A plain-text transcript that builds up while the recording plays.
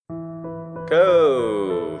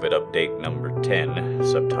COVID update number 10,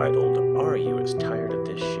 subtitled, Are You as Tired of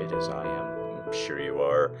This Shit as I Am? I'm sure you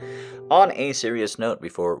are. On a serious note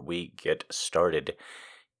before we get started,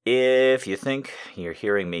 if you think you're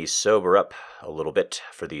hearing me sober up a little bit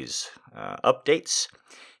for these updates,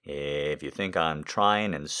 if you think I'm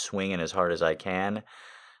trying and swinging as hard as I can,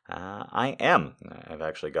 I am. I've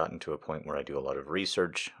actually gotten to a point where I do a lot of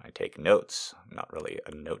research. I take notes. I'm not really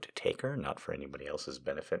a note taker, not for anybody else's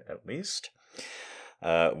benefit at least.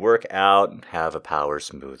 Work out, have a power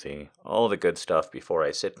smoothie, all the good stuff before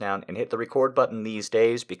I sit down and hit the record button these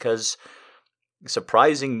days because,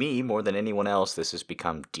 surprising me more than anyone else, this has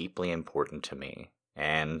become deeply important to me.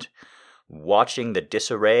 And watching the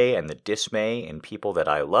disarray and the dismay in people that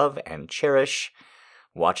I love and cherish,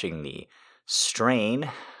 watching the strain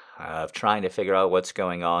of trying to figure out what's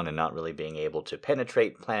going on and not really being able to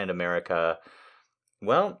penetrate planet America,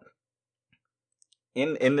 well,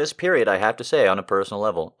 in this period, I have to say, on a personal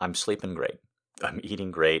level, I'm sleeping great. I'm eating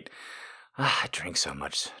great. I drink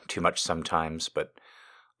too much sometimes, but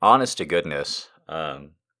honest to goodness,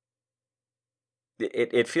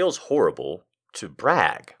 it feels horrible to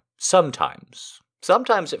brag. Sometimes.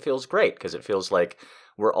 Sometimes it feels great, because it feels like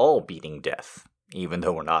we're all beating death, even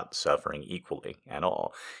though we're not suffering equally at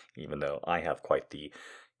all, even though I have quite the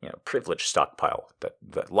privileged stockpile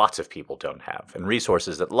that lots of people don't have, and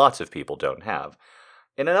resources that lots of people don't have.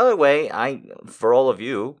 In another way, for all of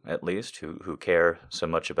you, at least, who care so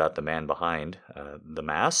much about the man behind the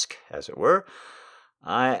mask, as it were,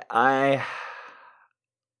 I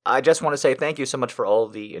just want to say thank you so much for all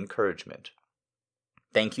the encouragement.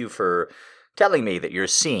 Thank you for telling me that you're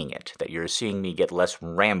seeing it, that you're seeing me get less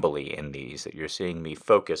rambly in these, that you're seeing me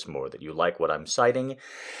focus more, that you like what I'm citing,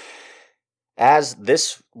 as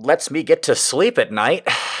this lets me get to sleep at night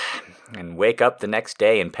and wake up the next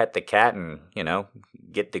day and pet the cat and,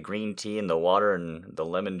 get the green tea and the water and the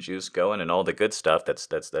lemon juice going and all the good stuff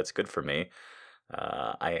that's good for me.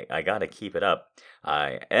 I gotta keep it up.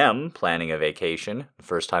 I am planning a vacation,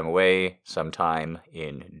 first time away sometime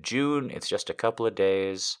in June. It's just a couple of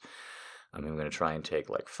days. I'm going to try and take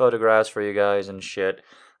photographs for you guys and shit.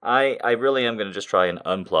 I really am going to just try and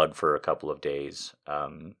unplug for a couple of days.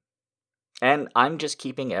 And I'm just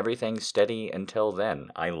keeping everything steady until then.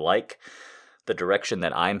 I like the direction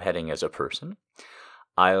that I'm heading as a person.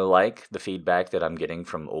 I like the feedback that I'm getting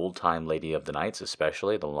from old-time Lady of the Nights,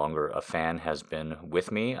 especially. The longer a fan has been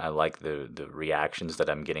with me, I like the reactions that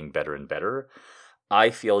I'm getting better and better. I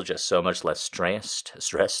feel just so much less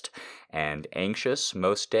stressed and anxious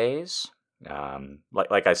most days.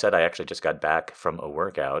 Like I said, I actually just got back from a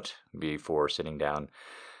workout before sitting down,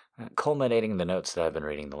 culminating the notes that I've been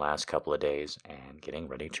reading the last couple of days and getting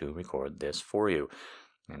ready to record this for you.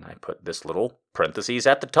 And I put this little parentheses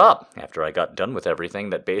at the top after I got done with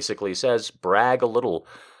everything that basically says brag a little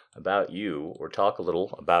about you or talk a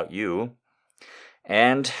little about you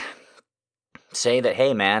and say that,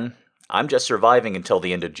 hey man, I'm just surviving until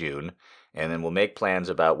the end of June, and then we'll make plans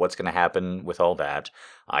about what's going to happen with all that.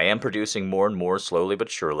 I am producing more and more, slowly but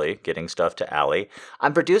surely, getting stuff to Allie.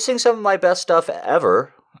 I'm producing some of my best stuff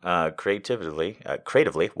ever, creatively.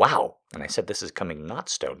 Wow. And I said this is coming not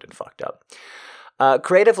stoned and fucked up.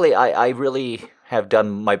 Creatively, I really have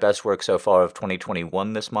done my best work so far of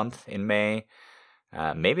 2021 this month in May.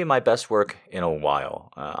 Maybe my best work in a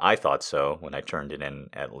while. I thought so when I turned it in,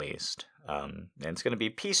 at least. And it's going to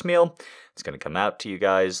be piecemeal. It's going to come out to you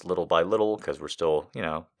guys little by little because we're still,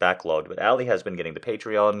 backlogged. But Allie has been getting the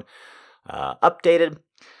Patreon updated.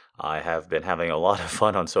 I have been having a lot of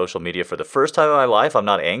fun on social media. For the first time in my life, I'm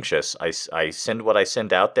not anxious. I send what I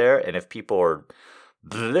send out there, and if people are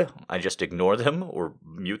I just ignore them or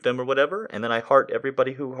mute them or whatever, and then I heart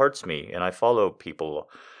everybody who hearts me, and I follow people.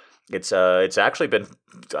 It's actually been,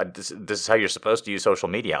 this is how you're supposed to use social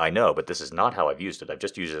media, I know, but this is not how I've used it. I've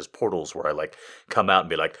just used it as portals where I come out and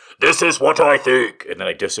be like, this is what I think, and then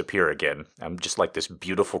I disappear again. I'm just like this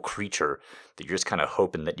beautiful creature that you're just kind of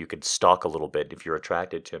hoping that you could stalk a little bit if you're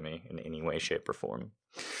attracted to me in any way, shape, or form.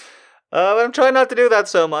 But I'm trying not to do that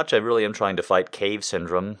so much. I really am trying to fight cave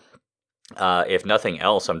syndrome. If nothing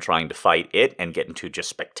else, I'm trying to fight it and get into just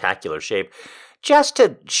spectacular shape. Just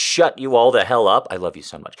to shut you all the hell up. I love you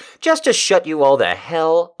so much. Just to shut you all the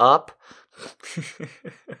hell up.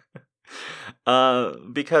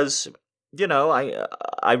 Because,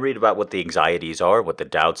 I read about what the anxieties are, what the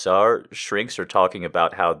doubts are. Shrinks are talking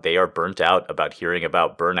about how they are burnt out about hearing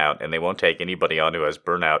about burnout, and they won't take anybody on who has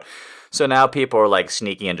burnout. So now people are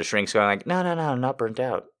sneaking into shrinks going no, I'm not burnt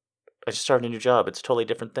out. I just started a new job. It's a totally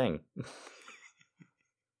different thing.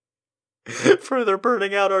 Further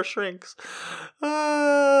burning out our shrinks.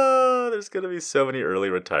 There's going to be so many early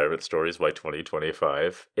retirement stories by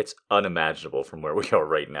 2025. It's unimaginable from where we are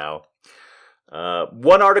right now.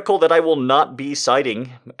 One article that I will not be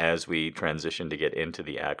citing as we transition to get into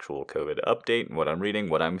the actual COVID update, what I'm reading,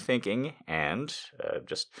 what I'm thinking, and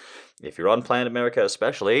just if you're on Planet America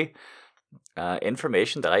especially,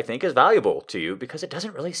 information that I think is valuable to you because it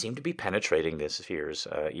doesn't really seem to be penetrating the spheres.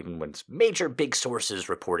 Even when it's major big sources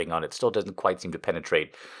reporting on it, still doesn't quite seem to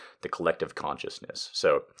penetrate the collective consciousness.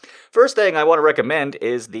 So, first thing I want to recommend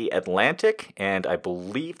is The Atlantic, and I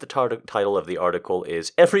believe the title of the article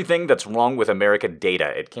is Everything That's Wrong with American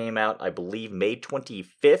Data. It came out, I believe, May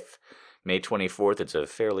 25th, May 24th. It's a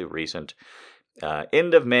fairly recent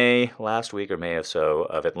end of May, last week or May or so,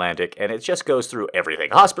 of Atlantic, and it just goes through everything.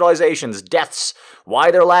 Hospitalizations, deaths, why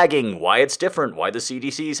they're lagging, why it's different, why the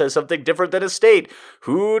CDC says something different than a state,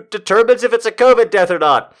 who determines if it's a COVID death or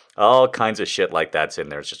not. All kinds of shit like that's in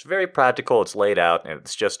there. It's just very practical, it's laid out, and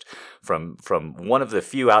it's just from one of the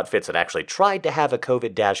few outfits that actually tried to have a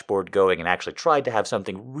COVID dashboard going and actually tried to have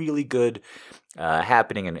something really good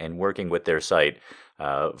happening and working with their site.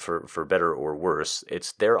 For better or worse,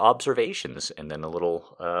 it's their observations, and then a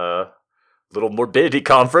little morbidity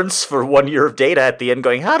conference for 1 year of data at the end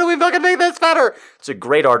going, how do we fucking make this better? It's a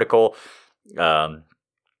great article.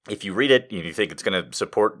 If you read it and you think it's going to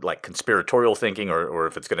support like conspiratorial thinking or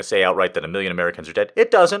if it's going to say outright that 1 million Americans are dead, it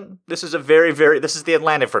doesn't. This is this is the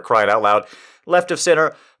Atlantic, for crying out loud. Left of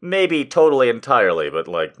center, maybe totally entirely, but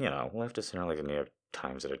like, left of center like a New York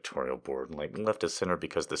Times editorial board, like left of center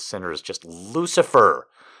because the center is just Lucifer.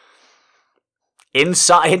 In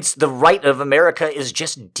science, the right of America is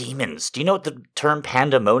just demons. Do you know what the term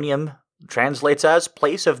pandemonium translates as?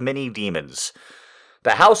 Place of many demons.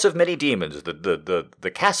 The house of many demons.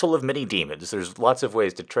 The castle of many demons. There's lots of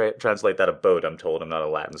ways to translate that abode, I'm told. I'm not a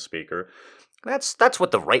Latin speaker. That's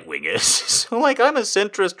what the right wing is. So, like, I'm a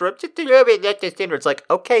centrist. It's like,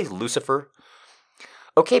 okay, Lucifer.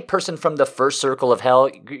 Okay, person from the first circle of hell,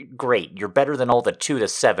 great. You're better than all the 2 to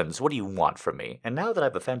 7s. What do you want from me? And now that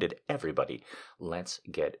I've offended everybody, let's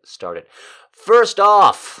get started. First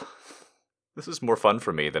off, this is more fun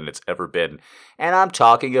for me than it's ever been. And I'm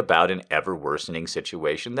talking about an ever-worsening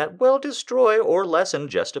situation that will destroy or lessen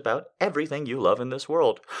just about everything you love in this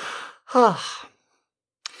world.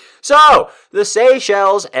 So, the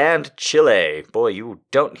Seychelles and Chile. Boy, you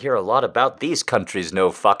don't hear a lot about these countries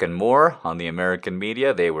no fucking more on the American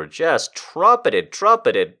media. They were just trumpeted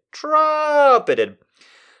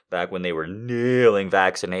back when they were nailing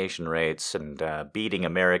vaccination rates and beating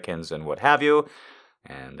Americans and what have you.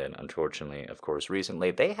 And then, unfortunately, of course,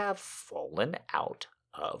 recently, they have fallen out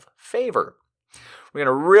of favor. We're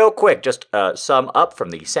going to real quick just sum up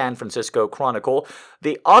from the San Francisco Chronicle.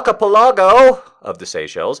 The archipelago of the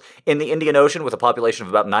Seychelles in the Indian Ocean with a population of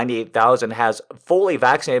about 98,000 has fully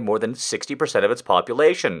vaccinated more than 60% of its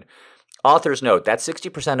population. Authors note that's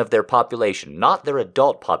 60% of their population, not their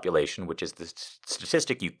adult population, which is the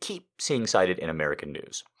statistic you keep seeing cited in American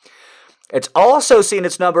news. It's also seen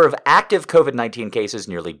its number of active COVID-19 cases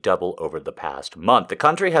nearly double over the past month. The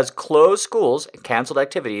country has closed schools and canceled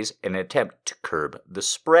activities in an attempt to curb the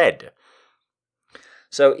spread.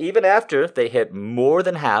 So even after they hit more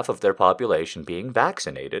than half of their population being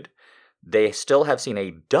vaccinated, they still have seen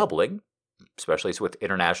a doubling, especially with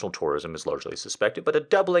international tourism is largely suspected, but a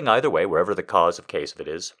doubling either way, wherever the cause of case of it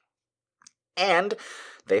is. And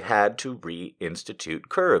they've had to reinstitute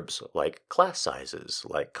curbs, like class sizes,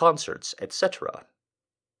 like concerts, etc.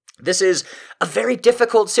 This is a very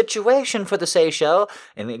difficult situation for the Seychelles,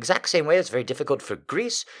 in the exact same way it's very difficult for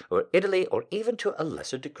Greece or Italy or even to a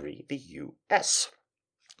lesser degree the US.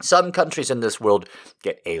 Some countries in this world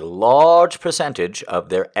get a large percentage of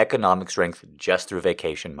their economic strength just through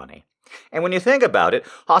vacation money. And when you think about it,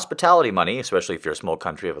 hospitality money, especially if you're a small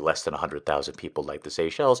country of less than 100,000 people like the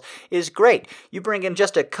Seychelles, is great. You bring in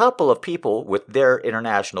just a couple of people with their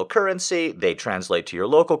international currency, they translate to your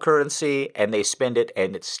local currency, and they spend it,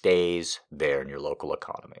 and it stays there in your local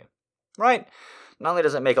economy. Right? Not only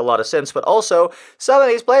does it make a lot of sense, but also some of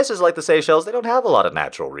these places like the Seychelles, they don't have a lot of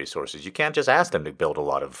natural resources. You can't just ask them to build a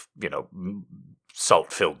lot of,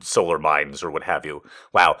 salt-filled solar mines or what have you.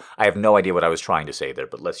 Wow, I have no idea what I was trying to say there,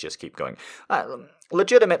 but let's just keep going.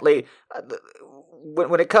 Legitimately,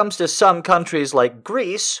 when it comes to some countries like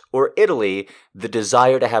Greece or Italy, the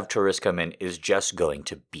desire to have tourists come in is just going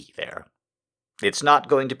to be there. It's not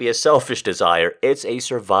going to be a selfish desire, it's a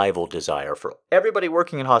survival desire for everybody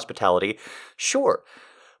working in hospitality, sure.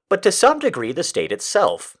 But to some degree, the state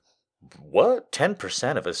itself. What?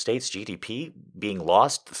 10% of a state's GDP being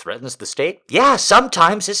lost threatens the state? Yeah,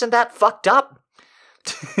 sometimes. Isn't that fucked up?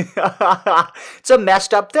 It's a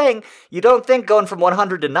messed up thing. You don't think going from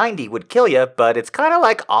 100 to 90 would kill you, but it's kind of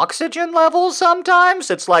like oxygen levels sometimes.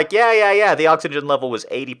 It's like, yeah, the oxygen level was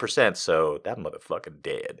 80%, so that motherfucker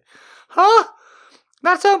dead. Huh?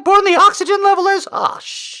 That's how important the oxygen level is? Ah,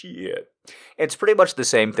 shit. It's pretty much the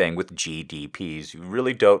same thing with GDPs. You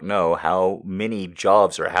really don't know how many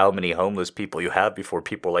jobs or how many homeless people you have before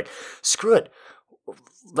people are like, screw it.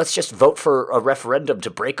 Let's just vote for a referendum to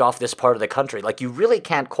break off this part of the country. Like, you really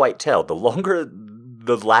can't quite tell. The longer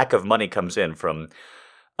the lack of money comes in from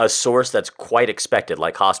a source that's quite expected,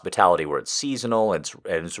 like hospitality, where it's seasonal and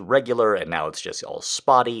it's regular, and now it's just all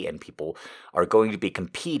spotty, and people are going to be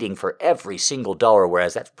competing for every single dollar,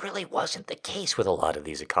 whereas that really wasn't the case with a lot of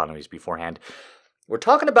these economies beforehand. We're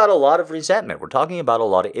talking about a lot of resentment. We're talking about a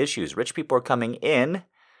lot of issues. Rich people are coming in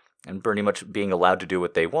and pretty much being allowed to do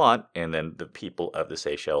what they want, and then the people of the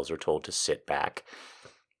Seychelles are told to sit back,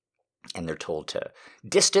 and they're told to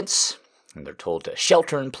distance, and they're told to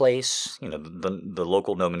shelter in place, the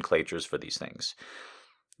local nomenclatures for these things.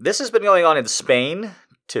 This has been going on in Spain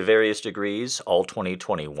to various degrees all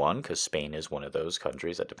 2021, because Spain is one of those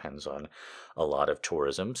countries that depends on a lot of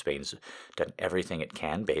tourism. Spain's done everything it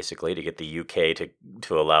can, basically, to get the UK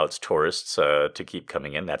to allow its tourists to keep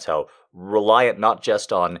coming in. That's how reliant not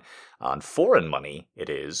just on foreign money it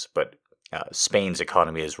is, but Spain's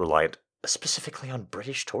economy is reliant specifically on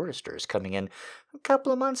British touristers coming in a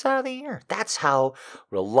couple of months out of the year. That's how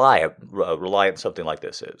reliant something like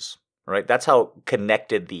this is. Right? That's how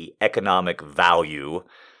connected the economic value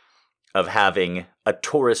of having a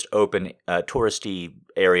touristy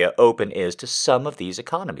area open is to some of these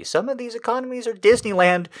economies. Some of these economies are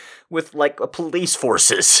Disneyland with like police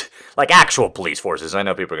forces, like actual police forces. I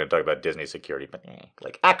know people are going to talk about Disney security, but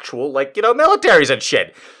like actual, militaries and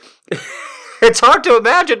shit. It's hard to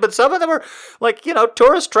imagine, but some of them are like,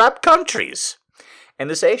 tourist-trapped countries. And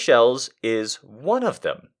the Seychelles is one of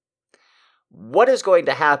them. What is going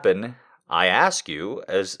to happen, I ask you,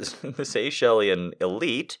 as the Seychellian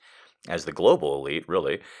elite, as the global elite,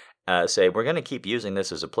 really, say, we're going to keep using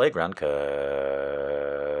this as a playground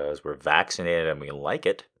because we're vaccinated and we like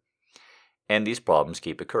it, and these problems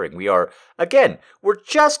keep occurring. We're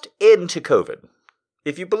just into COVID.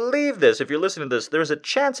 If you believe this, if you're listening to this, there's a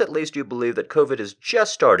chance at least you believe that COVID is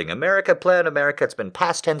just starting. Planet America, it's been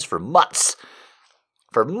past tense for months.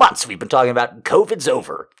 For months, we've been talking about COVID's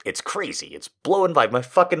over. It's crazy. It's blowing by my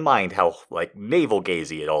fucking mind how,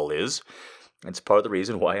 navel-gazy it all is. It's part of the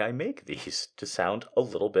reason why I make these, to sound a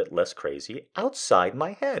little bit less crazy outside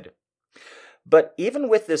my head. But even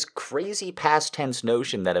with this crazy past tense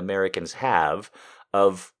notion that Americans have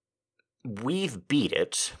of, we've beat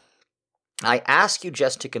it, I ask you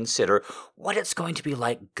just to consider what it's going to be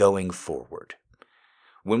like going forward.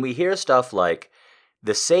 When we hear stuff like,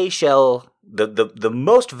 the Seychelles, the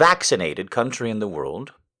most vaccinated country in the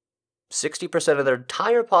world, 60% of their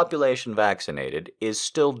entire population vaccinated, is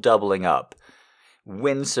still doubling up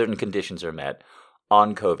when certain conditions are met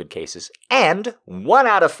on COVID cases. And 1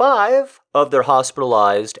 out of 5 of their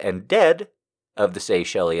hospitalized and dead of the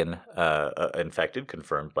Seychellian infected,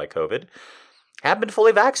 confirmed by COVID, have been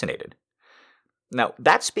fully vaccinated. Now,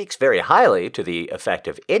 that speaks very highly to the effect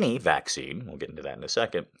of any vaccine. We'll get into that in a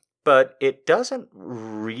second. But it doesn't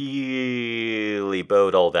really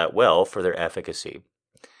bode all that well for their efficacy.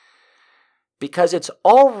 Because it's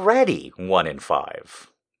already 1 in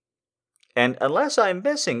 5. And unless I'm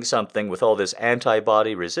missing something with all this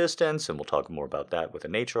antibody resistance, and we'll talk more about that with a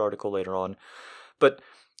Nature article later on, but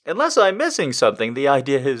unless I'm missing something, the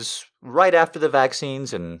idea is right after the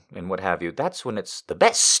vaccines and what have you, that's when it's the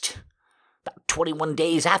best. About 21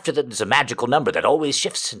 days after that, there's a magical number that always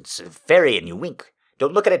shifts. It's a fairy and you wink.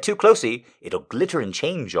 Don't look at it too closely. It'll glitter and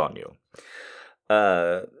change on you.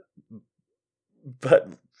 But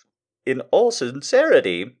in all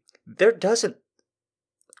sincerity, there doesn't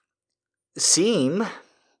seem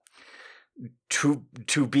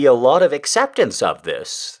to be a lot of acceptance of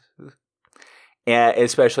this.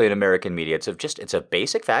 Especially in American media. It's a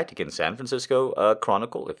basic fact. Again, San Francisco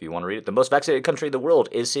Chronicle, if you want to read it. The most vaccinated country in the world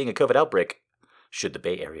is seeing a COVID outbreak. Should the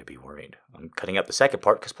Bay Area be worried? I'm cutting out the second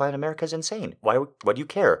part because Planet America is insane. Why do you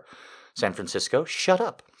care? San Francisco, shut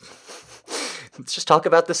up. Let's just talk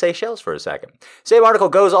about the Seychelles for a second. Same article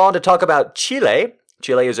goes on to talk about Chile.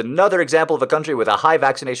 Chile is another example of a country with a high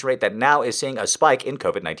vaccination rate that now is seeing a spike in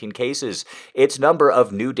COVID-19 cases. Its number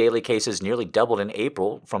of new daily cases nearly doubled in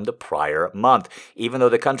April from the prior month, even though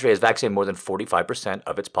the country has vaccinated more than 45%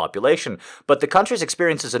 of its population. But the country's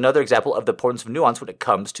experience is another example of the importance of nuance when it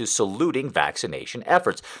comes to saluting vaccination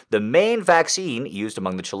efforts. The main vaccine used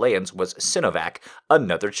among the Chileans was Sinovac,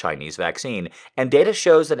 another Chinese vaccine, and data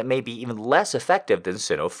shows that it may be even less effective than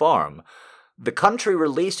Sinopharm. The country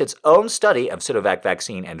released its own study of Sinovac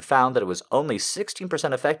vaccine and found that it was only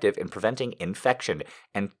 16% effective in preventing infection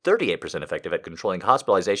and 38% effective at controlling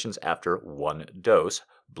hospitalizations after one dose,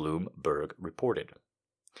 Bloomberg reported.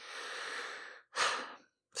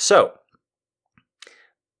 So,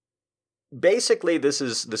 basically, this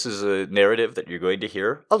is a narrative that you're going to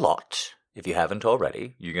hear a lot. If you haven't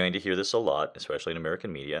already, you're going to hear this a lot, especially in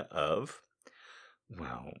American media, of,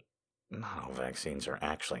 well, no, vaccines are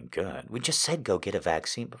actually good. We just said go get a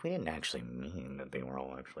vaccine, but we didn't actually mean that they were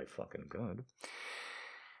all actually fucking good.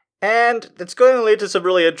 And it's going to lead to some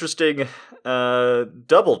really interesting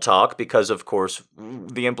double talk because, of course,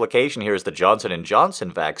 the implication here is the Johnson &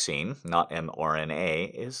 Johnson vaccine, not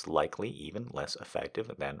mRNA, is likely even less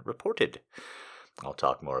effective than reported. I'll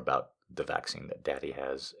talk more about the vaccine that Daddy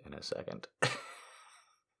has in a second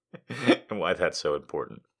and why that's so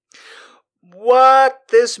important. What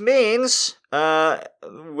this means,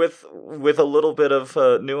 with a little bit of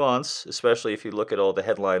nuance, especially if you look at all the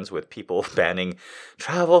headlines with people banning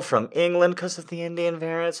travel from England because of the Indian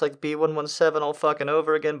variants, like B117 all fucking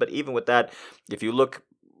over again. But even with that, if you look,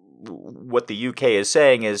 what the UK is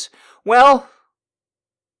saying is, well,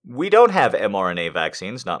 we don't have mRNA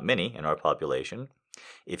vaccines, not many in our population.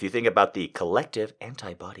 If you think about the collective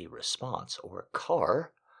antibody response, or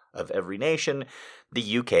CAR, of every nation,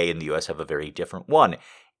 the UK and the US have a very different one.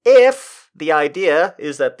 If the idea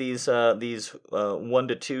is that these 1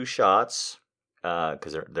 to 2 shots,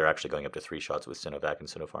 because they're actually going up to 3 shots with Sinovac and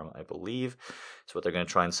Sinopharm, I believe, is what they're going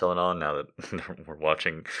to try and sell it on now that we're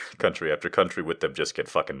watching country after country with them just get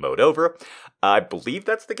fucking mowed over. I believe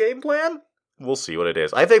that's the game plan. We'll see what it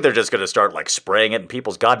is. I think they're just going to start like spraying it in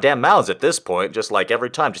people's goddamn mouths at this point, just like every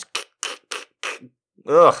time, just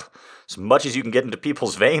ugh. As much as you can get into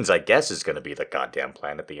people's veins, I guess, is going to be the goddamn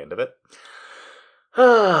plan at the end of it.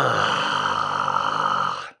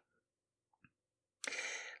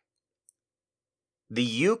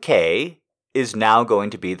 The UK is now going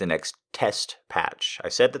to be the next test patch. I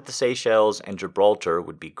said that the Seychelles and Gibraltar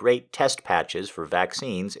would be great test patches for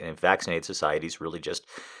vaccines, and if vaccinated societies really just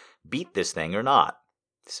beat this thing or not.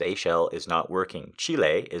 Seychelles is not working.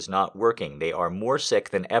 Chile is not working. They are more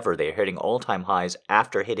sick than ever. They are hitting all-time highs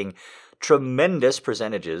after hitting tremendous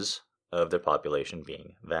percentages of their population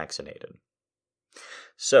being vaccinated.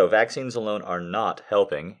 So vaccines alone are not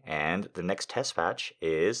helping, and the next test patch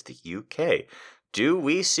is the UK. Do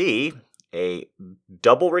we see a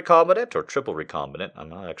double recombinant or triple recombinant, I'm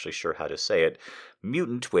not actually sure how to say it,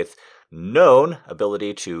 mutant with known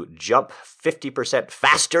ability to jump 50%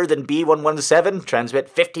 faster than B117,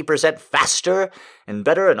 transmit 50% faster and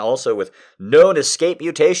better, and also with known escape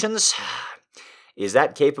mutations? Is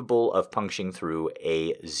that capable of puncturing through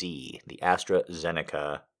AZ, the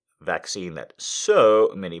AstraZeneca vaccine that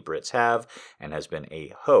so many Brits have and has been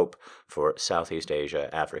a hope for Southeast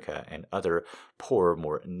Asia, Africa, and other poor,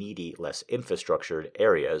 more needy, less infrastructured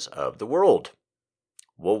areas of the world?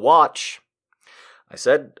 We'll watch. I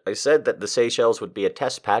said that the Seychelles would be a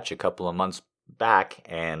test patch a couple of months back,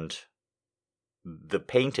 and the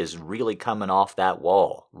paint is really coming off that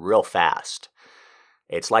wall real fast.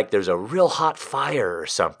 It's like there's a real hot fire or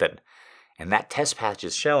something, and that test patch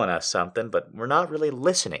is showing us something, but we're not really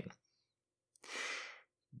listening.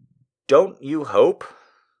 Don't you hope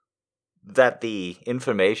that the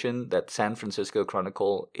information that San Francisco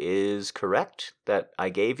Chronicle is correct, that I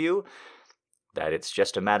gave you? That it's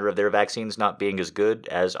just a matter of their vaccines not being as good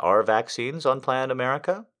as our vaccines on Planet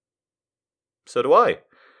America? So do I.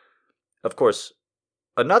 Of course,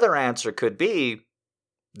 another answer could be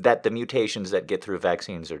that the mutations that get through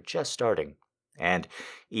vaccines are just starting. And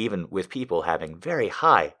even with people having very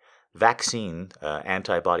high vaccine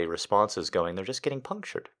antibody responses going, they're just getting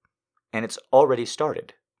punctured. And it's already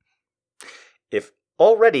started. If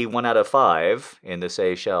already 1 out of 5 in the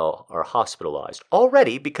Seychelles are hospitalized,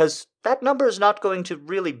 already, because that number is not going to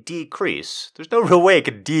really decrease. There's no real way it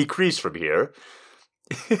could decrease from here.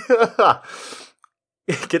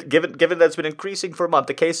 Given that's been increasing for a month,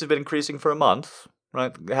 the case has been increasing for a month,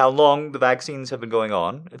 right? How long the vaccines have been going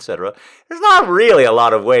on, etc. There's not really a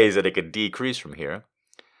lot of ways that it could decrease from here.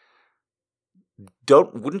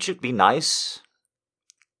 Wouldn't it be nice,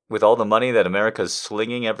 with all the money that America's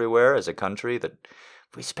slinging everywhere as a country, that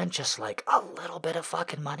if we spent just like a little bit of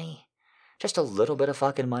fucking money, just a little bit of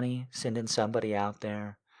fucking money, sending somebody out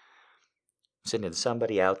there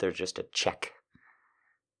just to check,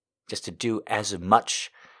 just to do as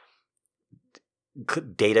much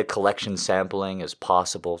data collection sampling as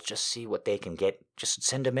possible, just see what they can get, just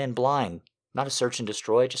send them in blind, not a search and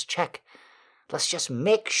destroy, just check. Let's just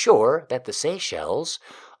make sure that the Seychelles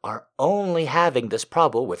are only having this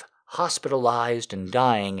problem with hospitalized and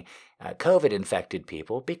dying COVID-infected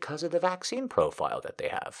people because of the vaccine profile that they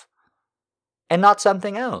have, and not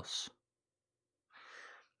something else.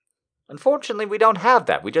 Unfortunately, we don't have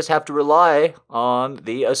that. We just have to rely on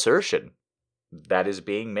the assertion that is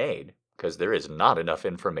being made, because there is not enough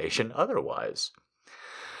information otherwise.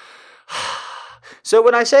 So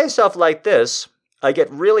when I say stuff like this, I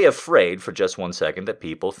get really afraid for just 1 second that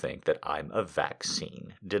people think that I'm a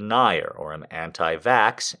vaccine denier or I'm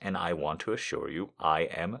anti-vax, and I want to assure you I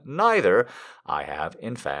am neither. I have,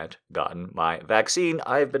 in fact, gotten my vaccine.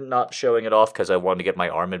 I've been not showing it off because I wanted to get my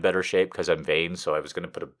arm in better shape because I'm vain, so I was going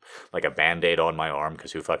to put a Band-Aid on my arm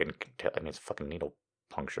because who fucking... it's a fucking needle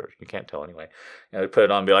puncture. You can't tell anyway. And I'd put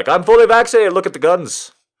it on and be like, I'm fully vaccinated, look at the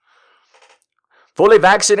guns. Fully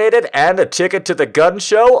vaccinated and a ticket to the gun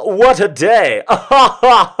show? What a day! Ha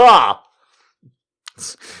ha ha!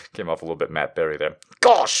 Came off a little bit Matt Berry there.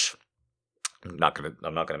 Gosh! I'm not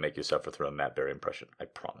gonna make you suffer through a Matt Berry impression, I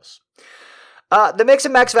promise. The Mix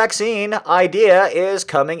and Max vaccine idea is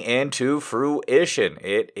coming into fruition.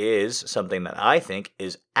 It is something that I think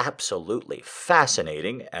is absolutely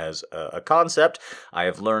fascinating as a concept. I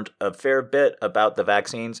have learned a fair bit about the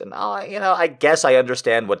vaccines, and I guess I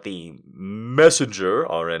understand what the messenger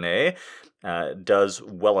RNA does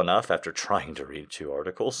well enough after trying to read 3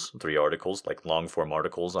 articles, like long-form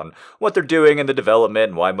articles on what they're doing in the development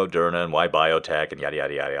and why Moderna and why biotech and yada,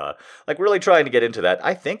 yada, yada, yada. Like really trying to get into that.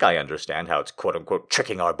 I think I understand how it's quote-unquote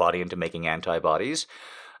tricking our body into making antibodies.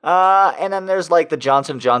 And then there's like the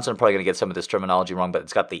Johnson & Johnson, I'm probably going to get some of this terminology wrong, but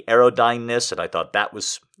it's got the aerodyneness, and I thought that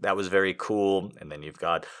was very cool. And then you've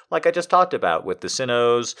got, like I just talked about, with the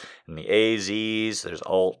Sinos and the AZs, there's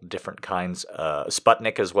all different kinds,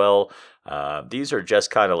 Sputnik as well. These are just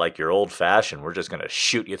kind of like your old-fashioned, we're just going to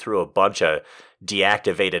shoot you through a bunch of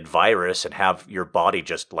deactivated virus and have your body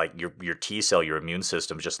just like, your T-cell, your immune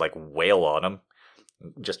system just like wail on them,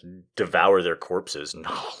 just devour their corpses and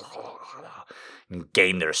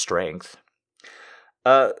gain their strength.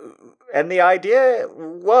 And the idea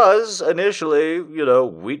was initially,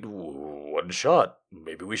 one shot.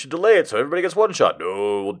 Maybe we should delay it so everybody gets one shot.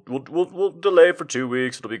 No, we'll delay for 2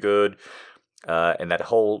 weeks. It'll be good. And that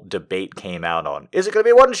whole debate came out on, is it going to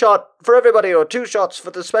be 1 shot for everybody or 2 shots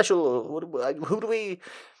for the special? Who do we...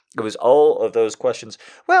 It was all of those questions.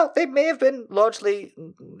 Well, they may have been largely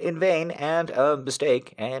in vain and a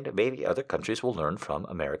mistake, and maybe other countries will learn from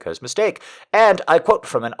America's mistake. And I quote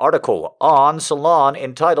from an article on Salon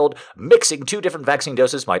entitled, "Mixing 2 different vaccine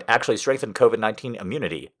doses might actually strengthen COVID-19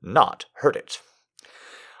 immunity, not hurt it."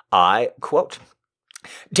 I quote,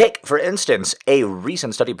 "Take, for instance, a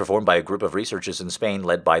recent study performed by a group of researchers in Spain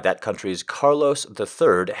led by that country's Carlos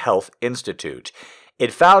III Health Institute.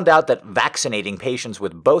 It found out that vaccinating patients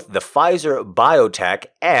with both the Pfizer-BioNTech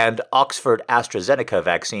and Oxford-AstraZeneca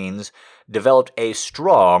vaccines developed a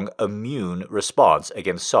strong immune response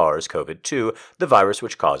against SARS-CoV-2, the virus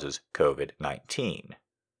which causes COVID-19.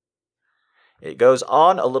 It goes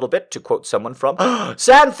on a little bit to quote someone from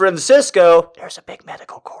San Francisco. There's a big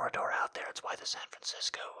medical corridor out there. It's why the San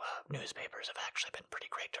Francisco newspapers have actually been pretty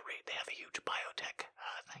great to read. They have a huge biotech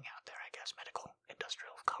thing out there, I guess, medical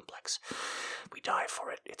industrial complex. We die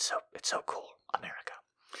for it. It's so cool, America.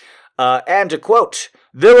 And to quote,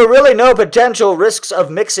 "There were really no potential risks of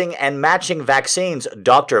mixing and matching vaccines,"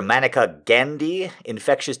 Dr. Manika Gandhi,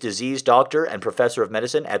 infectious disease doctor and professor of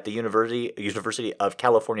medicine at the University of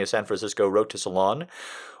California, San Francisco, wrote to Salon.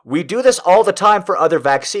 "We do this all the time for other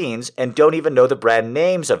vaccines and don't even know the brand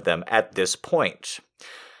names of them at this point."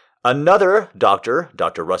 Another doctor,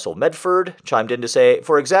 Dr. Russell Medford, chimed in to say,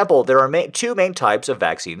 for example, there are 2 main types of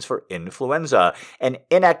vaccines for influenza. An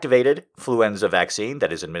inactivated influenza vaccine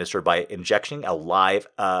that is administered by injection, a live,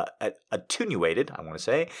 attenuated,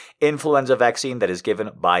 influenza vaccine that is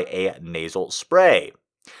given by a nasal spray.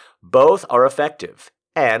 Both are effective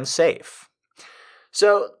and safe.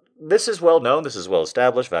 So, this is well known, this is well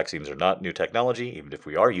established. Vaccines are not new technology, even if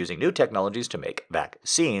we are using new technologies to make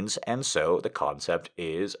vaccines, and so the concept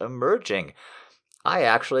is emerging. I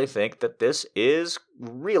actually think that this is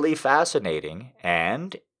really fascinating,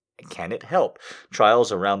 and can it help?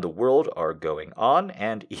 Trials around the world are going on,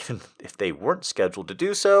 and even if they weren't scheduled to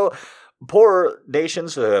do so, Poorer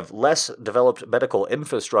nations who have less developed medical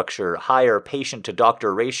infrastructure, higher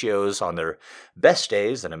patient-to-doctor ratios on their best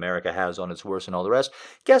days than America has on its worst and all the rest,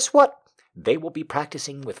 guess what? They will be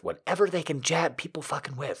practicing with whatever they can jab people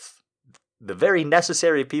fucking with. The very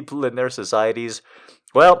necessary people in their societies.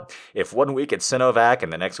 Well, if 1 week it's Sinovac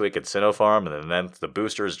and the next week it's Sinopharm and then the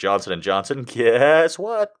booster is Johnson & Johnson, guess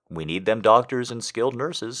what? We need them doctors and skilled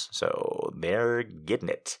nurses, so they're getting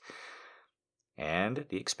it. And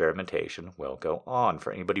the experimentation will go on.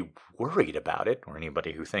 For anybody worried about it, or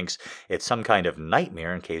anybody who thinks it's some kind of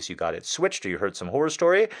nightmare in case you got it switched or you heard some horror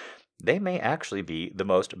story, they may actually be the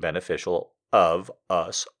most beneficial of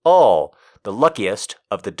us all. The luckiest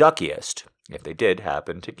of the duckiest, if they did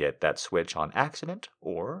happen to get that switch on accident,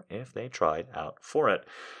 or if they tried out for it.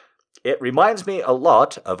 It reminds me a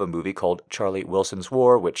lot of a movie called Charlie Wilson's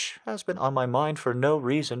War, which has been on my mind for no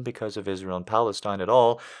reason because of Israel and Palestine at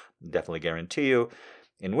all, definitely guarantee you,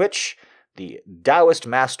 in which the Taoist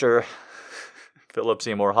master, Philip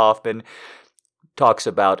Seymour Hoffman, talks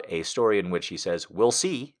about a story in which he says, "We'll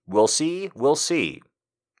see, we'll see, we'll see."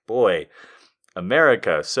 Boy,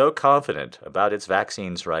 America so confident about its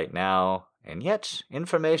vaccines right now, and yet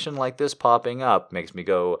information like this popping up makes me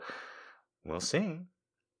go, we'll see.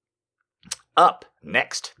 Up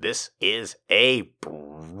next, this is a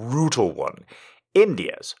brutal one.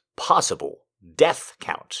 India's possible death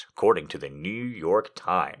count, according to the New York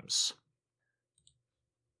Times.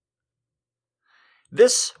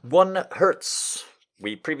 This one hurts.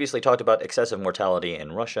 We previously talked about excessive mortality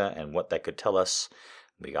in Russia and what that could tell us.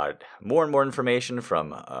 We got more and more information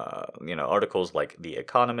from articles like The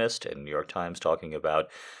Economist and New York Times talking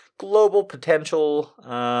about global potential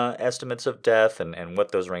estimates of death and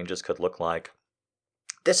what those ranges could look like.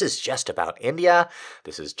 This is just about India.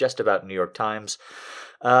 This is just about New York Times.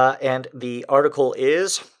 And the article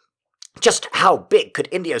is, "Just how big could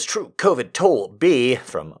India's true COVID toll be?"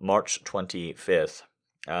 from March 25th.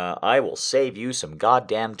 I will save you some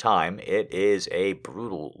goddamn time. It is a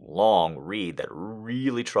brutal, long read that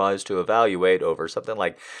really tries to evaluate over something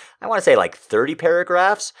like, I want to say like 30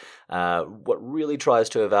 paragraphs, what really tries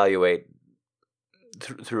to evaluate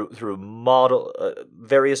through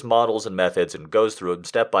various models and methods and goes through them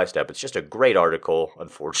step by step. It's just a great article,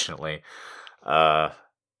 unfortunately, on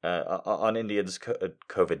India's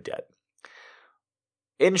COVID debt.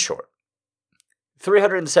 In short,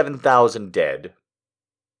 307,000 dead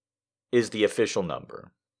is the official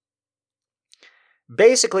number.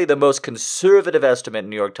 Basically, the most conservative estimate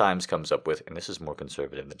New York Times comes up with, and this is more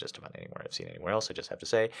conservative than just about anywhere I've seen anywhere else, I just have to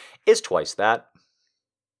say, is twice that.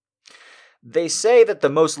 They say that the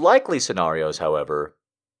most likely scenarios, however,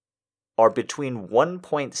 are between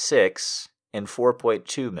 1.6 and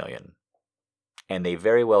 4.2 million, and they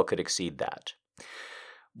very well could exceed that.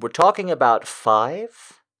 We're talking about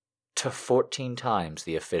 5 to 14 times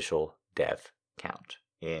the official death count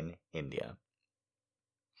in India.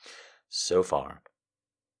 So far.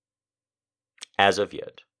 As of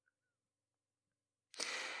yet.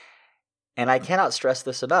 And I cannot stress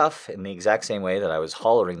this enough, in the exact same way that I was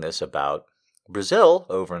hollering this about Brazil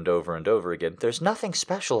over and over and over again. There's nothing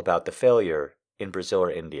special about the failure in Brazil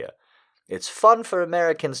or India. It's fun for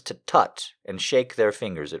Americans to tut and shake their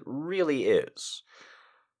fingers. It really is.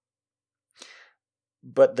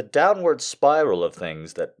 But the downward spiral of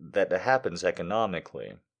things that happens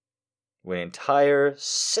economically, when entire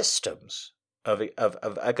systems of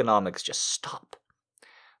economics just stop,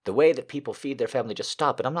 the way that people feed their family just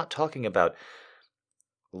stop. And I'm not talking about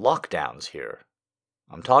lockdowns here.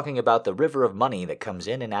 I'm talking about the river of money that comes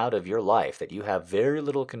in and out of your life that you have very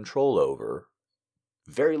little control over.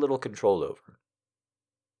 Very little control over.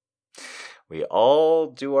 We all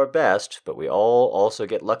do our best, but we all also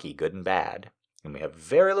get lucky, good and bad. And we have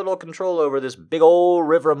very little control over this big old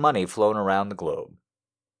river of money flowing around the globe.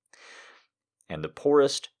 And the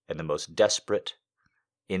poorest and the most desperate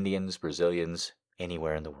Indians, Brazilians,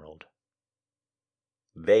 anywhere in the world,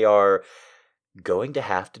 they are going to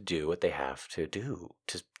have to do what they have to do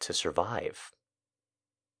to survive.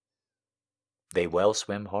 They will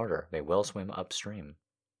swim harder. They will swim upstream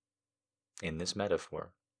in this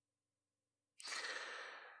metaphor.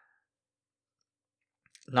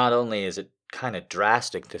 Not only is it kind of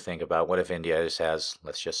drastic to think about, what if India just has,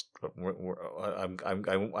 I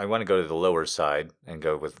want to go to the lower side and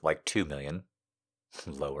go with like 2 million.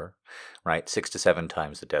 Lower, right? 6 to 7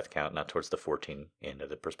 times the death count, not towards the 14 end of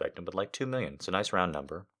the perspective, but like 2 million. It's a nice round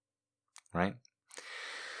number, right?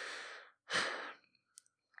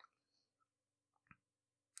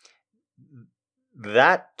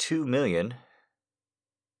 That 2 million,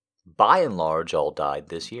 by and large, all died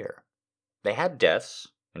this year. They had deaths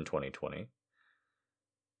in 2020,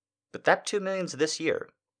 But that 2 million's this year.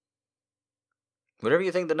 Whatever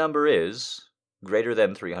you think the number is, greater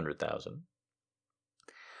than 300,000.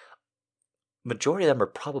 Majority of them are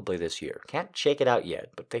probably this year. Can't shake it out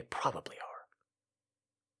yet, but they probably are.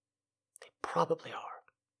 They probably are.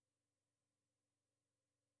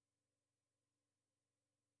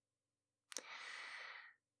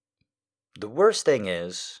 The worst thing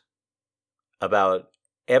is about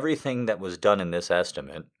everything that was done in this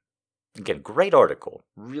estimate. Again, great article.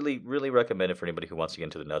 Really, really recommend it for anybody who wants to get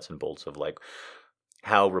into the nuts and bolts of like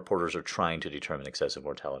how reporters are trying to determine excessive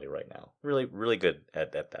mortality right now. Really, really good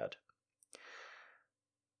at that.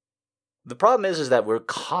 The problem is that we're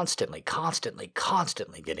constantly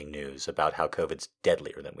getting news about how COVID's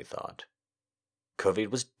deadlier than we thought. COVID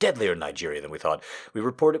was deadlier in Nigeria than we thought. We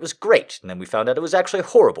reported it was great, and then we found out it was actually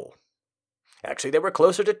horrible. Actually, they were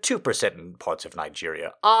closer to 2% in parts of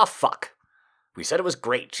Nigeria. Ah, fuck. We said it was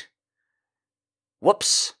great.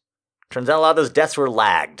 Whoops. Turns out a lot of those deaths were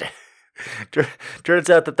lagged.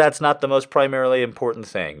 Turns out that that's not the most primarily important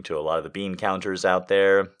thing to a lot of the bean counters out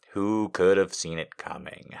there. Who could have seen it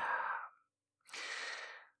coming?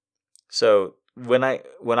 So when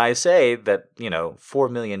I say that, 4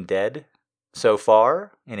 million dead so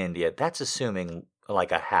far in India, that's assuming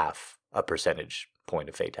like a percentage point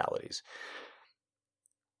of fatalities.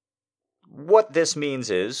 What this means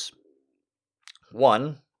is,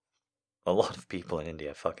 1, a lot of people in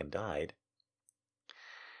India fucking died.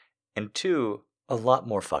 And 2, a lot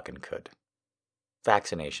more fucking could.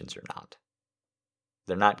 Vaccinations are not.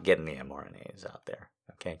 They're not getting the mRNAs out there.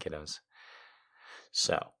 Okay, kiddos?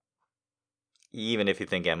 So, even if you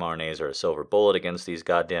think mRNAs are a silver bullet against these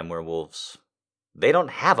goddamn werewolves, they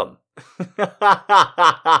don't have them.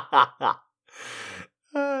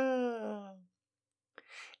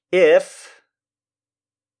 If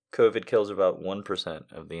COVID kills about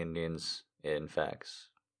 1% of the Indians it infects,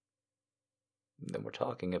 then we're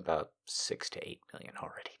talking about 6 to 8 million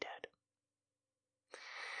already dead.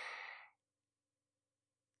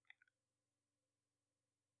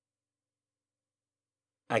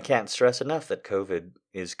 I can't stress enough that COVID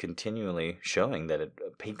is continually showing that it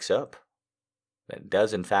peaks up. That it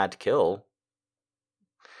does in fact kill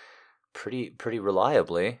pretty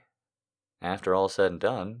reliably, after all said and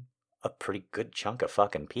done, a pretty good chunk of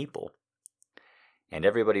fucking people. And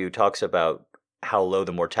everybody who talks about how low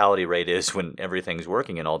the mortality rate is when everything's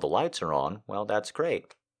working and all the lights are on, well, that's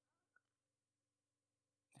great.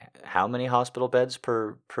 How many hospital beds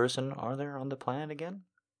per person are there on the planet again?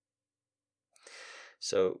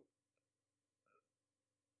 So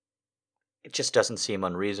it just doesn't seem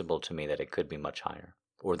unreasonable to me that it could be much higher,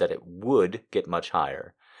 or that it would get much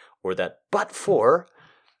higher, or that but for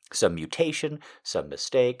some mutation, some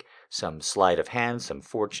mistake, some sleight of hand, some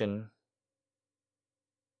fortune,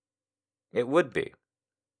 it would be.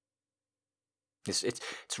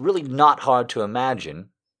 It's really not hard to imagine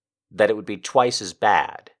that it would be twice as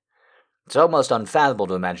bad. It's almost unfathomable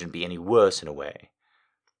to imagine it be any worse in a way.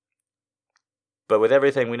 But with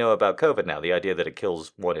everything we know about COVID now, the idea that it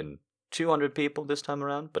kills 1 in 200 people this time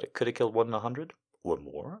around, but it could have killed 1 in 100 or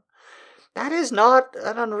more, that is not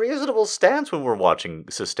an unreasonable stance when we're watching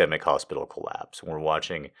systemic hospital collapse, when we're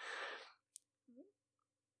watching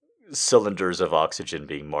cylinders of oxygen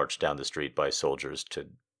being marched down the street by soldiers to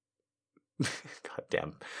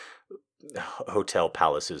goddamn hotel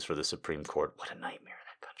palaces for the Supreme Court. What a nightmare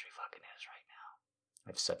that country fucking is right now. I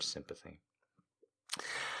have such sympathy.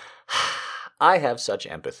 I have such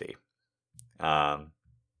empathy.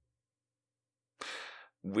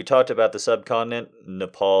 We talked about the subcontinent,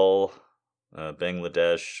 Nepal,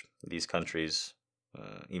 Bangladesh, these countries,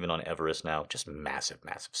 even on Everest now, just massive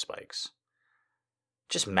spikes.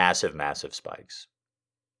 Just massive spikes.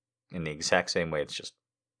 In the exact same way it's just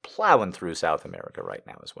plowing through South America right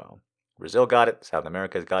now as well. Brazil got it, South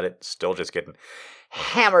America's got it, still just getting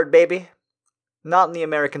hammered, baby. Not in the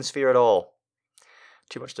American sphere at all.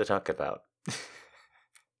 Too much to talk about.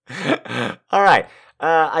 All right.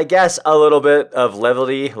 I guess a little bit of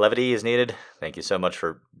levity is needed. Thank you so much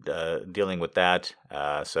for dealing with that.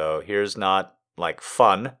 So here's not like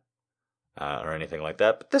fun or anything like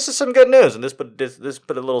that, but this is some good news, and this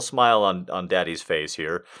put a little smile on Daddy's face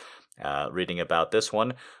here. Reading about this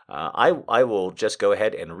one, I will just go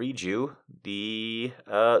ahead and read you the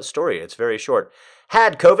story. It's very short.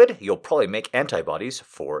 Had COVID, you'll probably make antibodies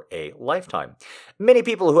for a lifetime. Many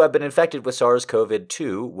people who have been infected with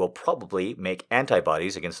SARS-CoV-2 will probably make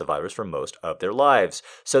antibodies against the virus for most of their lives.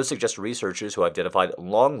 So suggest researchers who identified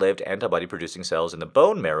long-lived antibody-producing cells in the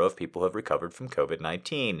bone marrow of people who have recovered from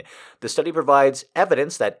COVID-19. The study provides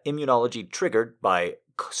evidence that immunology triggered by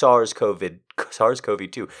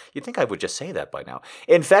SARS-CoV-2. You'd think I would just say that by now.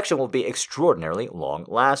 Infection will be extraordinarily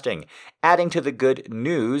long-lasting. Adding to the good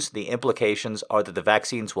news, the implications are that the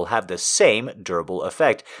vaccines will have the same durable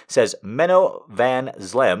effect, says Menno van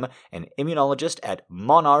Zlem, an immunologist at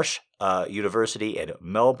Monash University in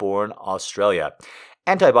Melbourne, Australia.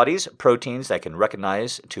 Antibodies, proteins that can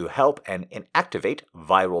recognize to help and inactivate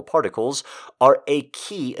viral particles, are a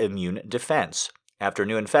key immune defense. After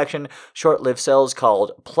new infection, short-lived cells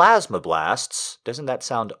called plasmablasts, doesn't that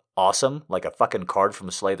sound awesome, like a fucking card from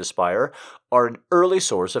Slay the Spire, are an early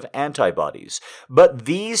source of antibodies. But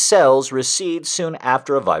these cells recede soon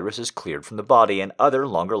after a virus is cleared from the body, and other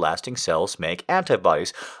longer-lasting cells make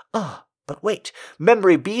antibodies. But wait,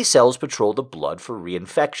 memory B cells patrol the blood for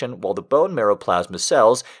reinfection, while the bone marrow plasma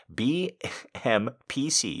cells, BMPCs,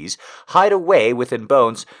 hide away within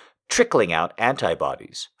bones, trickling out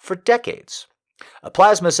antibodies for decades. A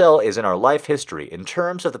plasma cell is in our life history in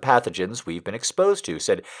terms of the pathogens we've been exposed to,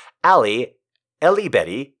 said Ali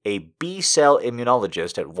Elibeti, a B-cell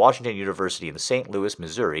immunologist at Washington University in St. Louis,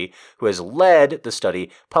 Missouri, who has led the study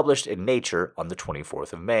published in Nature on the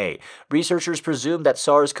 24th of May. Researchers presumed that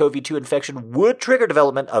SARS-CoV-2 infection would trigger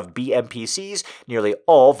development of BMPCs. Nearly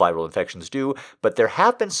all viral infections do, but there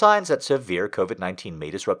have been signs that severe COVID-19 may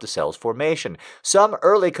disrupt the cell's formation. Some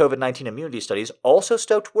early COVID-19 immunity studies also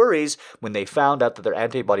stoked worries when they found out that their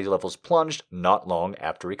antibody levels plunged not long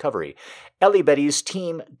after recovery. Elibeti's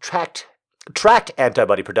team tracked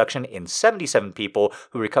antibody production in 77 people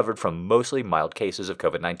who recovered from mostly mild cases of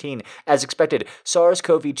COVID-19. As expected,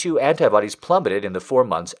 SARS-CoV-2 antibodies plummeted in the 4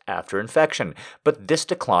 months after infection, but this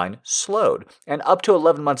decline slowed. And up to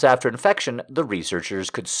 11 months after infection, the researchers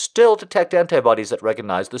could still detect antibodies that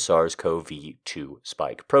recognized the SARS-CoV-2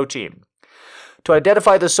 spike protein. To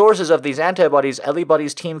identify the sources of these antibodies,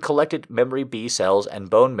 Elibeti's team collected memory B cells and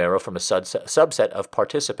bone marrow from a subset of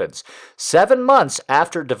participants. 7 months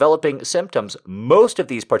after developing symptoms, most of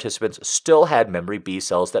these participants still had memory B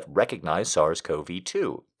cells that recognized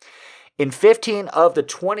SARS-CoV-2. In 15 of the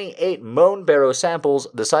 28 bone marrow samples,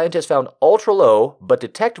 the scientists found ultra-low but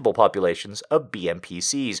detectable populations of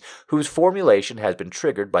BMPCs, whose formulation has been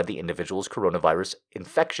triggered by the individual's coronavirus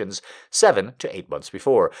infections 7 to 8 months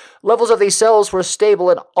before. Levels of these cells were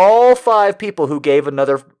stable in all 5 people who gave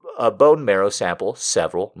another bone marrow sample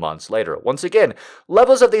several months later. Once again,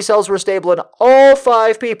 levels of these cells were stable in all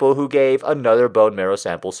 5 people who gave another bone marrow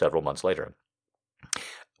sample several months later.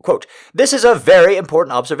 Quote, "This is a very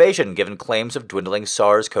important observation given claims of dwindling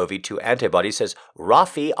SARS-CoV-2 antibodies," says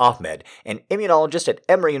Rafi Ahmed, an immunologist at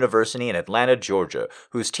Emory University in Atlanta, Georgia,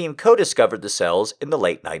 whose team co-discovered the cells in the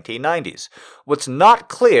late 1990s. "What's not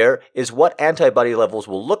clear is what antibody levels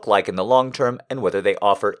will look like in the long term and whether they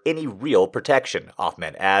offer any real protection,"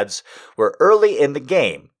 Ahmed adds. "We're early in the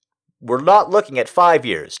game. We're not looking at 5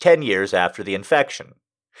 years, 10 years after the infection."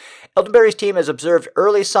 Eldenberry's team has observed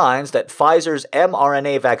early signs that Pfizer's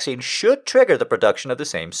mRNA vaccine should trigger the production of the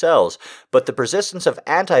same cells, but the persistence of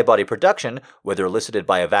antibody production, whether elicited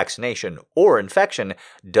by a vaccination or infection,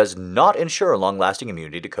 does not ensure long-lasting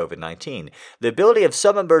immunity to COVID-19. The ability of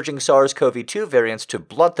some emerging SARS-CoV-2 variants to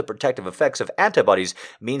blunt the protective effects of antibodies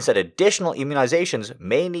means that additional immunizations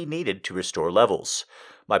may be needed to restore levels.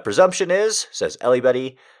 "My presumption is," says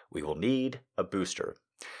Elibeti, "we will need a booster."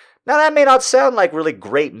 Now, that may not sound like really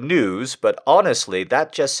great news, but honestly,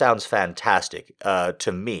 that just sounds fantastic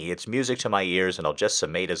to me. It's music to my ears, and I'll just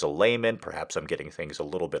summate as a layman. Perhaps I'm getting things a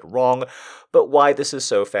little bit wrong, but why this is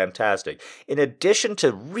so fantastic. In addition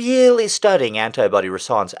to really studying antibody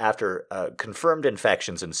response after confirmed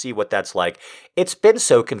infections and see what that's like, it's been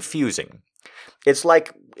so confusing.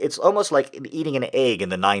 It's almost like eating an egg in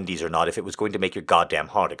the 90s or not if it was going to make your goddamn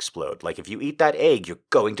heart explode. Like, if you eat that egg, you're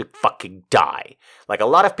going to fucking die. Like, a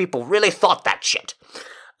lot of people really thought that shit.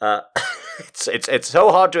 It's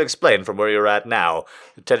so hard to explain from where you're at now,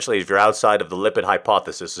 potentially if you're outside of the lipid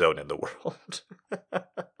hypothesis zone in the world.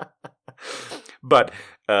 But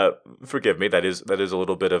forgive me, that is a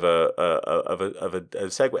little bit of a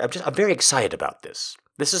segue. I'm very excited about this.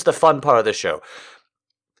 This is the fun part of the show.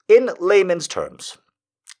 In layman's terms,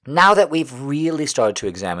 now that we've really started to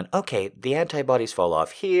examine, okay, the antibodies fall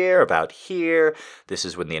off here, about here, this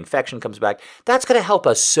is when the infection comes back, that's going to help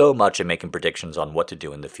us so much in making predictions on what to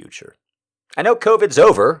do in the future. I know COVID's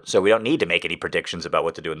over, so we don't need to make any predictions about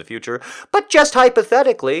what to do in the future, but just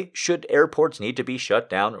hypothetically, should airports need to be shut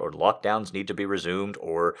down, or lockdowns need to be resumed,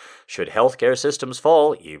 or should healthcare systems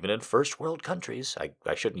fall, even in first world countries, I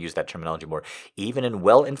shouldn't use that terminology more, even in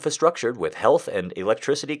well-infrastructured with health and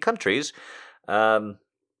electricity countries,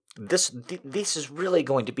 this is really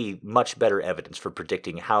going to be much better evidence for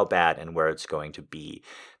predicting how bad and where it's going to be.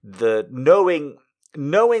 The knowing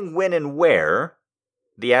knowing when and where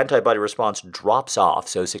the antibody response drops off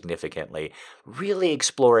so significantly, really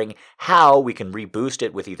exploring how we can reboost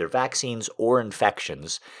it with either vaccines or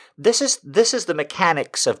infections. This is the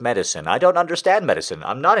mechanics of medicine. I don't understand medicine.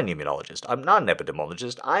 I'm not an immunologist. I'm not an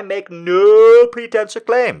epidemiologist. I make no pretense or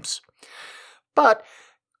claims. But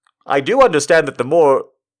I do understand that the more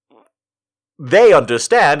they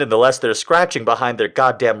understand, and the less they're scratching behind their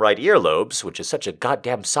goddamn right earlobes, which is such a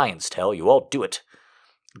goddamn science tell, you all do it.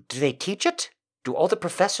 Do they teach it? Do all the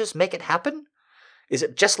professors make it happen? Is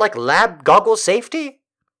it just like lab goggle safety?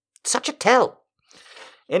 Such a tell.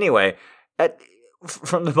 Anyway,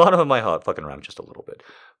 from the bottom of my heart, fucking around just a little bit.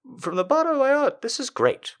 From the bottom of my heart, this is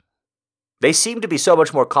great. They seem to be so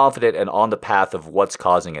much more confident and on the path of what's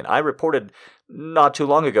causing it. I reported not too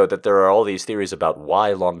long ago that there are all these theories about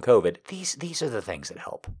why long COVID. These are the things that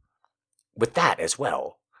help. With that as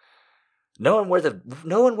well. Knowing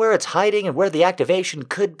where it's hiding and where the activation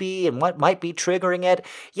could be and what might be triggering it.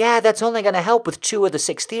 Yeah, that's only going to help with 2 of the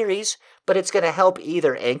 6 theories, but it's going to help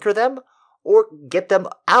either anchor them or get them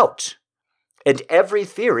out. And every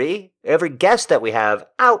theory, every guess that we have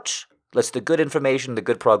out, lets the good information, the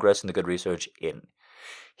good progress, and the good research in.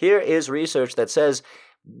 Here is research that says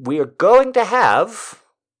we are going to have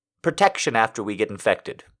protection after we get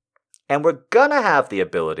infected. And we're going to have the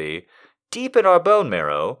ability, deep in our bone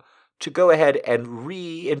marrow, to go ahead and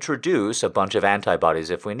reintroduce a bunch of antibodies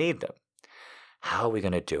if we need them. How are we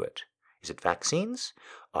going to do it? Is it vaccines?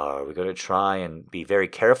 Are we going to try and be very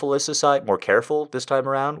careful as society, more careful this time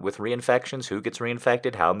around with reinfections? Who gets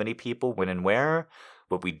reinfected? How many people? When and where?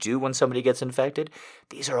 What we do when somebody gets infected?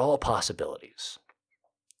 These are all possibilities.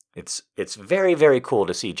 It's very, very cool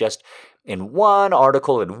to see just in one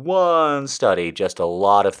article, in one study, just a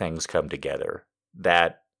lot of things come together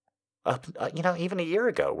that even a year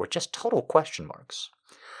ago, were just total question marks.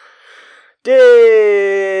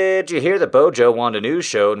 Did you hear that Bojo wanted a news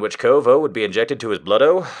show in which Kovo would be injected to his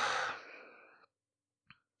bloodo?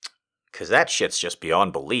 Because that shit's just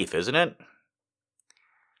beyond belief, isn't it?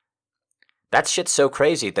 That shit's so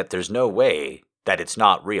crazy that there's no way that it's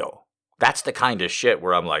not real. That's the kind of shit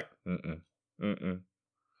where I'm like,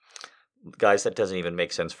 Guys, that doesn't even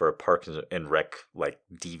make sense for a Parks and Rec,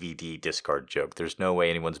 DVD discard joke. There's no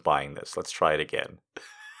way anyone's buying this. Let's try it again.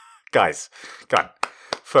 Guys, come on.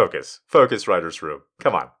 Focus. Focus, writer's room.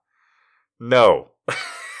 Come on. No.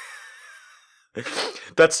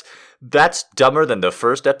 That's dumber than the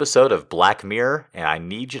first episode of Black Mirror, and I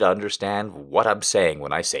need you to understand what I'm saying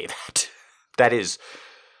when I say that. That is...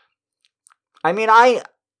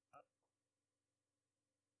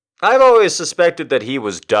 I've always suspected that he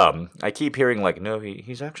was dumb. I keep hearing no,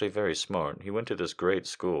 he's actually very smart. He went to this great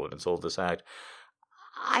school and it's all this act.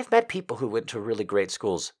 I've met people who went to really great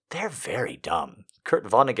schools. They're very dumb. Kurt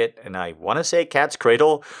Vonnegut, and I want to say Cat's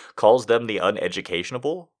Cradle, calls them the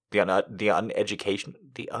uneducationable. The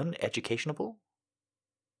uneducationable?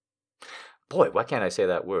 Boy, why can't I say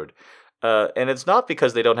that word? And it's not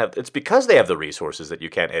because it's because they have the resources that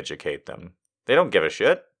you can't educate them. They don't give a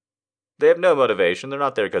shit. They have no motivation. They're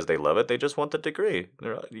not there because they love it. They just want the degree.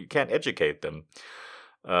 You can't educate them.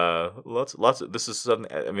 Lots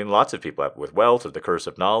of people have with wealth or the curse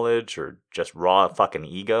of knowledge or just raw fucking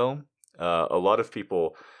ego. A lot of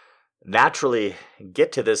people naturally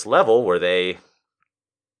get to this level where they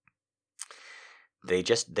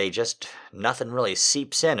just nothing really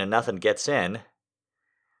seeps in and nothing gets in.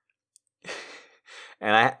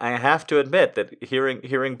 And I have to admit that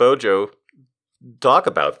hearing Bojo talk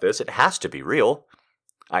about this, it has to be real.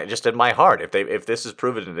 I just in my heart, if this is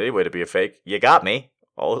proven in any way to be a fake, you got me.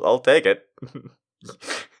 I'll take it.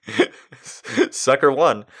 Sucker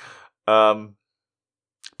one.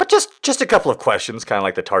 But just a couple of questions, kind of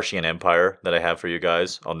like the Tarshian Empire that I have for you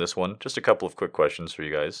guys on this one. Just a couple of quick questions for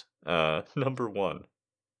you guys. Number 1.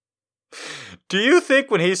 Do you think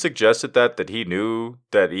when he suggested that he knew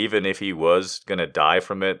that even if he was gonna die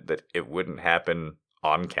from it, that it wouldn't happen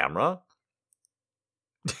on camera?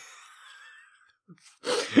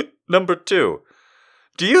 Number 2,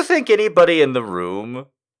 do you think anybody in the room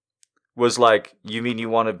was like, you mean you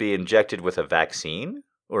want to be injected with a vaccine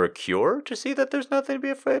or a cure to see that there's nothing to be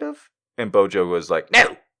afraid of? And Bojo was like,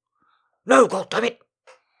 no, God damn it,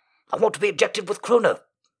 I want to be injected with Corona.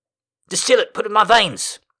 Distill it, put it in my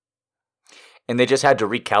veins. And they just had to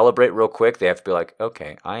recalibrate real quick. They have to be like,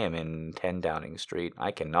 okay, I am in 10 Downing Street.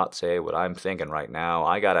 I cannot say what I'm thinking right now.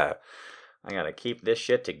 I gotta keep this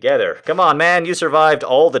shit together. Come on, man. You survived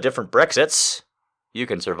all the different Brexits. You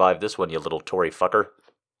can survive this one, you little Tory fucker.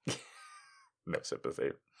 No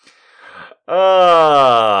sympathy.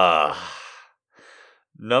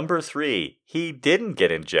 Number 3, he didn't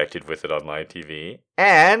get injected with it on live TV,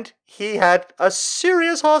 and he had a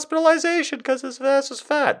serious hospitalization because his ass was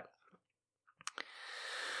fat.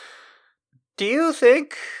 Do you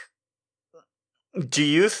think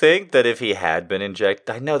that if he had been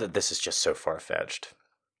injected, I know that this is just so far-fetched,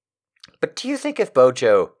 but do you think if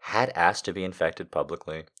Bojo had asked to be infected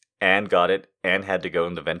publicly and got it and had to go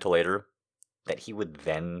in the ventilator, that he would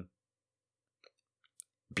then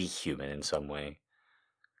be human in some way?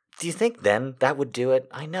 Do you think then that would do it?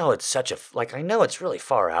 I know it's I know it's really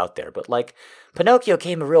far out there, but Pinocchio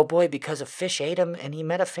came a real boy because a fish ate him and he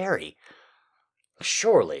met a fairy.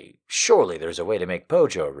 Surely there's a way to make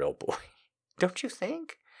Bojo a real boy. Don't you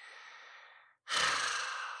think?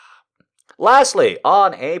 Lastly,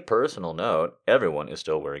 on a personal note, everyone is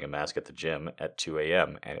still wearing a mask at the gym at 2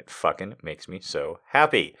 a.m., and it fucking makes me so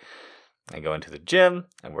happy. I go into the gym,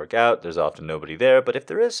 I work out, there's often nobody there, but if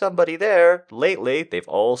there is somebody there, lately, they've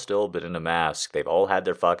all still been in a mask. They've all had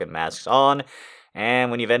their fucking masks on,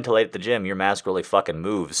 and when you ventilate at the gym, your mask really fucking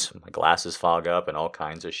moves. My glasses fog up and all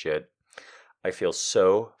kinds of shit. I feel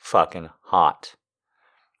so fucking hot.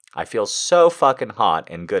 I feel so fucking hot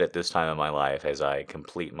and good at this time of my life as I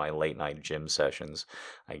complete my late night gym sessions.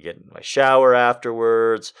 I get in my shower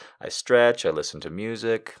afterwards, I stretch, I listen to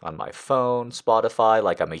music on my phone, Spotify,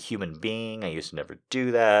 like I'm a human being. I used to never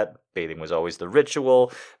do that. Bathing was always the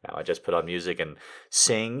ritual. Now I just put on music and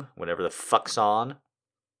sing whatever the fuck's on.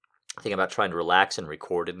 I think about trying to relax and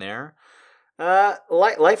record in there.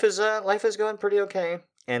 Life is going pretty okay.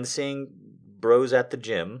 And seeing bros at the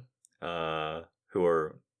gym, who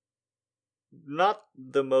are not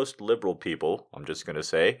the most liberal people, I'm just going to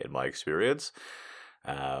say, in my experience,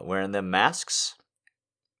 wearing them masks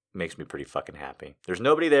makes me pretty fucking happy. There's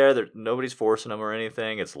nobody there, nobody's forcing them or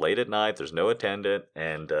anything, it's late at night, there's no attendant,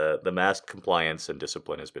 and the mask compliance and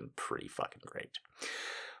discipline has been pretty fucking great.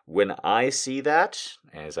 When I see that,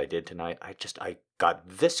 as I did tonight, I got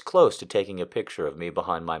this close to taking a picture of me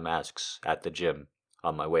behind my masks at the gym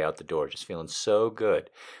on my way out the door, just feeling so good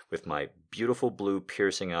with my beautiful blue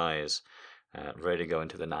piercing eyes, ready to go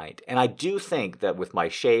into the night. And I do think that with my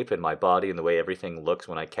shape and my body and the way everything looks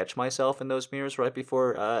when I catch myself in those mirrors right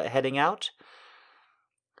before heading out,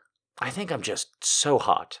 I think I'm just so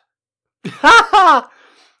hot. I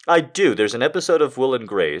do. There's an episode of Will and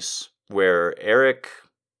Grace where Eric,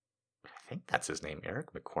 I think that's his name,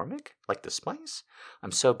 Eric McCormick? Like the Spice?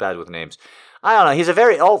 I'm so bad with names. I don't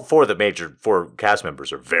know. All four of the major four cast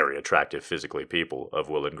members are very attractive physically people of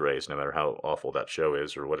Will and Grace, no matter how awful that show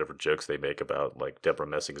is or whatever jokes they make about, like, Deborah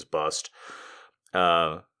Messing's bust.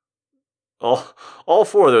 All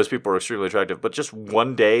four of those people are extremely attractive, but just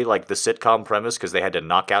one day, like the sitcom premise, because they had to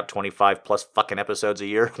knock out 25 plus fucking episodes a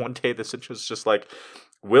year, one day the situation was just like,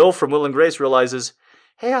 Will from Will and Grace realizes,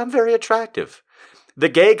 hey, I'm very attractive. The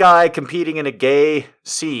gay guy competing in a gay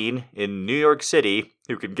scene in New York City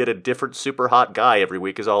who can get a different super hot guy every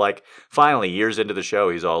week is all like, finally, years into the show,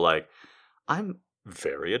 he's all like, I'm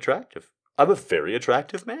very attractive. I'm a very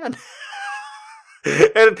attractive man.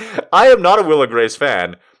 And I am not a Will and Grace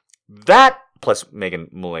fan. That, plus Megan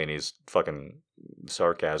Mulaney's fucking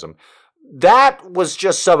sarcasm, that was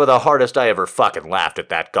just some of the hardest I ever fucking laughed at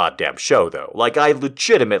that goddamn show, though. Like, I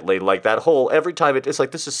legitimately, like, that whole, every time it's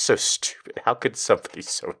like, this is so stupid. How could somebody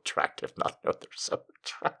so attractive not know they're so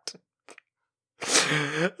attractive?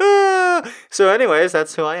 So anyways,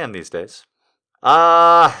 that's who I am these days.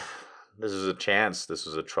 This is a chance. This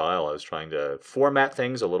was a trial. I was trying to format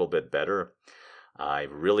things a little bit better. I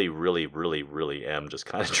really, really, really, really am just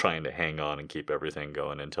kind of trying to hang on and keep everything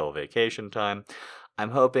going until vacation time.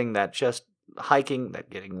 I'm hoping that just hiking, that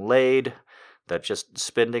getting laid, that just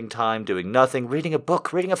spending time doing nothing, reading a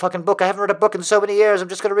fucking book. I haven't read a book in so many years. I'm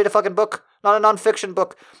just going to read a fucking book, not a nonfiction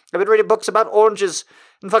book. I've been reading books about oranges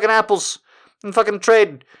and fucking apples and fucking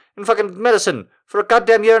trade and fucking medicine for a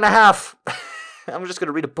goddamn year and a half. I'm just going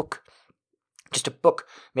to read a book. Just a book.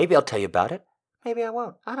 Maybe I'll tell you about it. Maybe I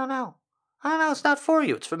won't. I don't know. It's not for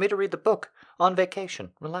you. It's for me to read the book on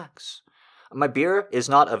vacation. Relax. My beer is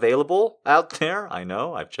not available out there. I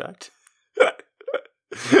know, I've checked.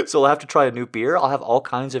 So I'll have to try a new beer. I'll have all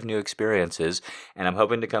kinds of new experiences, and I'm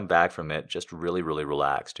hoping to come back from it just really, really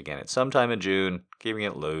relaxed. Again, it's sometime in June, keeping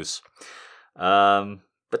it loose.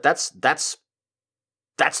 But that's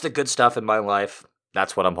the good stuff in my life.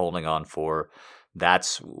 That's what I'm holding on for.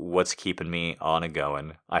 That's what's keeping me on a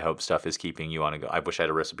going. I hope stuff is keeping you on a go. I wish I had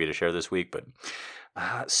a recipe to share this week, but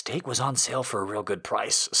steak was on sale for a real good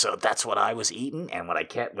price, so that's what I was eating, and what I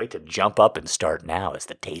can't wait to jump up and start now is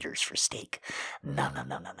the taters for steak. No.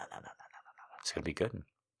 It's going to be good.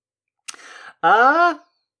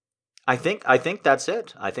 I think that's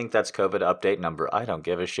it. I think that's COVID update number. I don't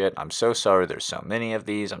give a shit. I'm so sorry there's so many of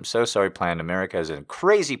these. I'm so sorry Planned America is in a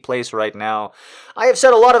crazy place right now. I have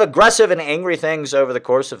said a lot of aggressive and angry things over the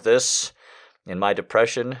course of this. In my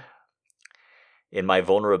depression, in my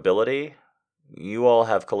vulnerability, you all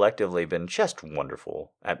have collectively been just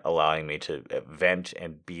wonderful at allowing me to vent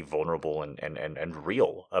and be vulnerable and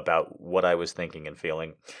real about what I was thinking and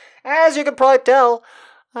feeling. As you can probably tell,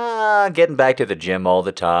 getting back to the gym all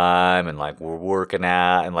the time and like we're working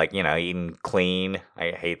out and like, eating clean.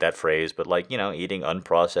 I hate that phrase, but like, eating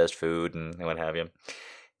unprocessed food and what have you.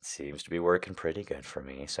 Seems to be working pretty good for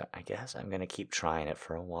me, so I guess I'm going to keep trying it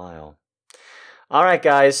for a while. All right,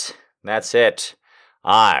 guys, that's it.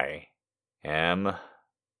 I am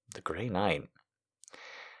the Grey Knight,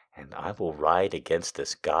 and I will ride against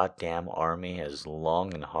this goddamn army as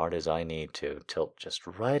long and hard as I need to, tilt just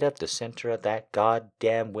right up the center of that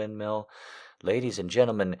goddamn windmill. Ladies and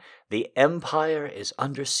gentlemen, the Empire is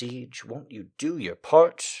under siege. Won't you do your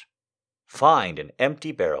part? Find an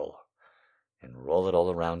empty barrel and roll it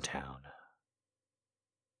all around town.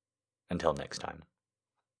 Until next time.